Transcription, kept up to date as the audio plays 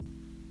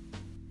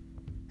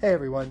Hey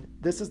everyone,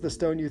 this is the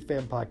Stone Youth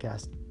Fam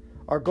Podcast.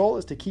 Our goal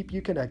is to keep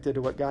you connected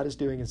to what God is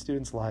doing in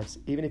students' lives,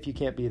 even if you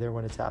can't be there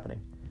when it's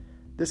happening.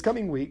 This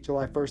coming week,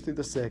 July 1st through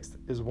the 6th,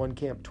 is One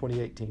Camp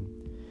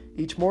 2018.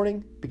 Each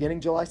morning,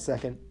 beginning July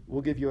 2nd,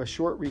 we'll give you a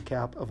short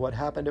recap of what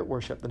happened at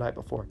worship the night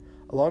before,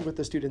 along with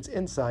the students'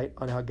 insight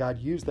on how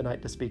God used the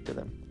night to speak to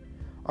them.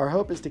 Our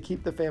hope is to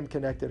keep the fam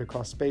connected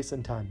across space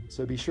and time,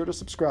 so be sure to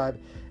subscribe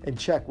and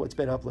check what's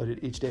been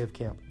uploaded each day of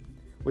camp.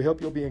 We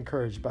hope you'll be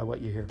encouraged by what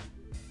you hear.